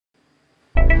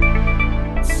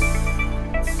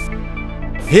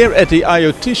Here at the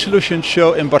IoT Solutions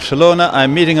Show in Barcelona,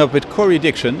 I'm meeting up with Cory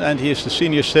Dixon, and he is the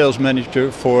Senior Sales Manager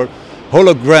for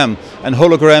Hologram. And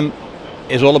Hologram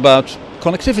is all about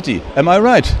connectivity, am I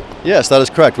right? Yes, that is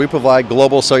correct. We provide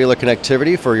global cellular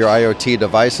connectivity for your IoT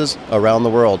devices around the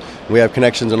world. We have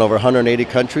connections in over 180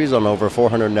 countries on over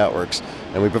 400 networks.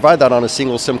 And we provide that on a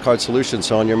single SIM card solution,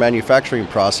 so in your manufacturing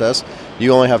process,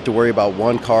 you only have to worry about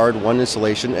one card, one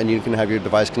installation, and you can have your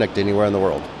device connect anywhere in the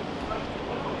world.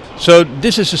 So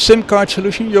this is a SIM card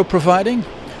solution you're providing?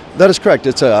 That is correct.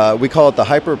 It's we call it the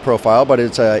Hyper Profile, but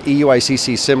it's a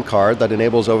EUICC SIM card that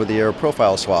enables over-the-air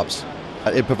profile swaps.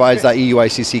 It provides that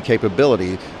EUICC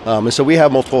capability. And so we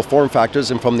have multiple form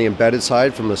factors, and from the embedded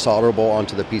side, from the solderable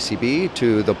onto the PCB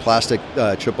to the plastic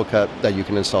triple cut that you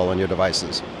can install on your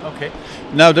devices. Okay.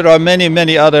 Now there are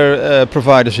many other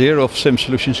providers here of SIM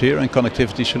solutions here and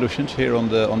connectivity solutions here on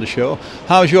the show.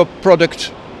 How is your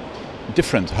product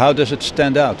different? How does it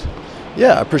stand out?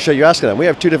 Yeah, I appreciate you asking that. We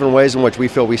have two different ways in which we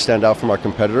feel we stand out from our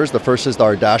competitors. The first is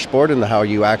our dashboard and how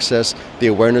you access the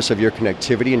awareness of your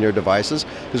connectivity in your devices.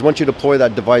 Because once you deploy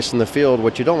that device in the field,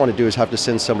 what you don't want to do is have to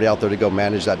send somebody out there to go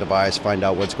manage that device, find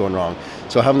out what's going wrong.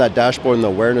 So having that dashboard and the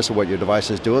awareness of what your device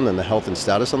is doing and the health and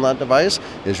status on that device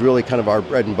is really kind of our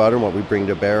bread and butter and what we bring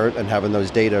to bear, and having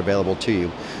those data available to you.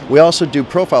 We also do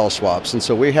profile swaps, and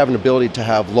so we have an ability to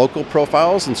have local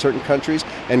profiles in certain countries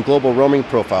and global roaming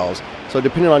profiles. So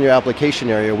depending on your application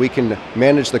area, we can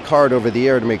manage the card over the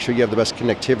air to make sure you have the best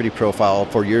connectivity profile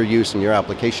for your use in your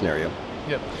application area.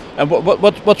 Yeah. And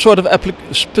what sort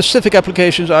of specific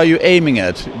applications are you aiming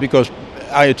at? Because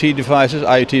IoT devices,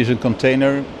 IoT is a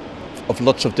container of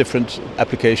lots of different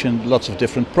applications, lots of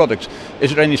different products.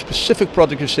 Is there any specific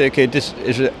product you say, okay, this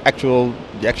is the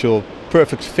actual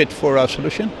perfect fit for our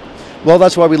solution? Well,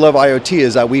 that's why we love IoT,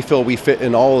 is that we feel we fit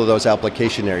in all of those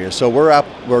application areas. So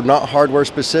we're not hardware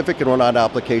specific and we're not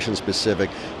application specific.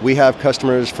 We have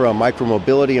customers from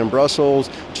micromobility in Brussels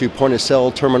to point of sale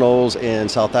terminals in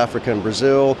South Africa and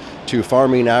Brazil to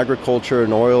farming, agriculture,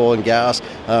 and oil and gas.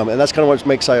 And that's kind of what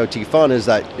makes IoT fun, is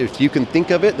that if you can think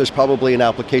of it, there's probably an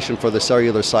application for the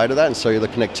cellular side of that and cellular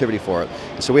connectivity for it.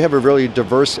 So we have a really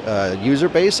diverse user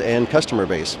base and customer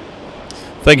base.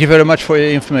 Thank you very much for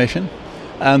your information,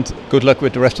 and good luck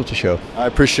with the rest of the show. I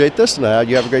appreciate this, and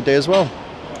you have a great day as well.